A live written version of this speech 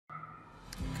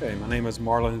Hey, my name is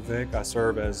Marlon Vick. I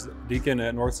serve as deacon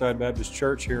at Northside Baptist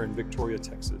Church here in Victoria,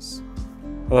 Texas.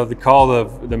 The call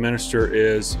of the minister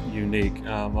is unique.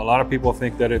 A lot of people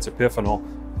think that it's epiphanal,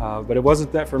 but it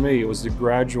wasn't that for me. It was the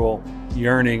gradual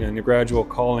yearning and the gradual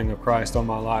calling of Christ on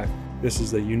my life. This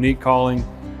is a unique calling.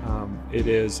 It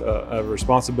is a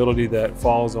responsibility that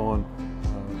falls on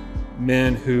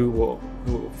men who will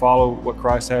follow what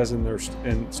Christ has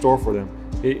in store for them.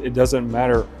 It doesn't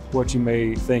matter what you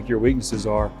may think your weaknesses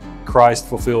are. Christ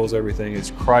fulfills everything.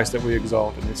 It's Christ that we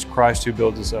exalt, and it's Christ who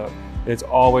builds us up. It's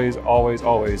always, always,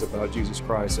 always about Jesus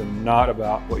Christ and not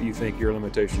about what you think your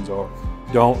limitations are.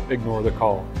 Don't ignore the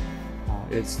call.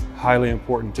 It's highly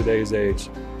important in today's age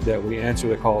that we answer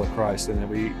the call of Christ and that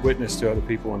we witness to other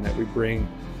people and that we bring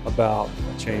about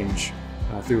a change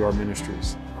through our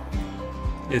ministries.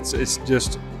 It's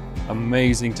just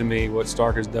amazing to me what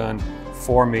Stark has done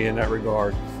for me in that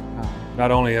regard. Not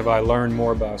only have I learned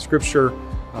more about Scripture,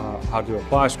 how to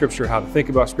apply Scripture, how to think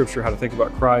about Scripture, how to think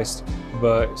about Christ,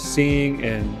 but seeing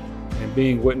and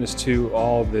being witness to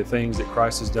all the things that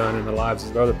Christ has done in the lives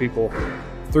of other people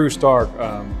through Stark,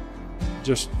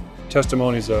 just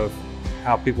testimonies of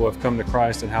how people have come to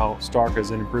Christ and how Stark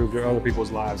has improved other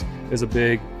people's lives is a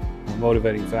big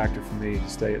motivating factor for me to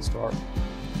stay at Stark.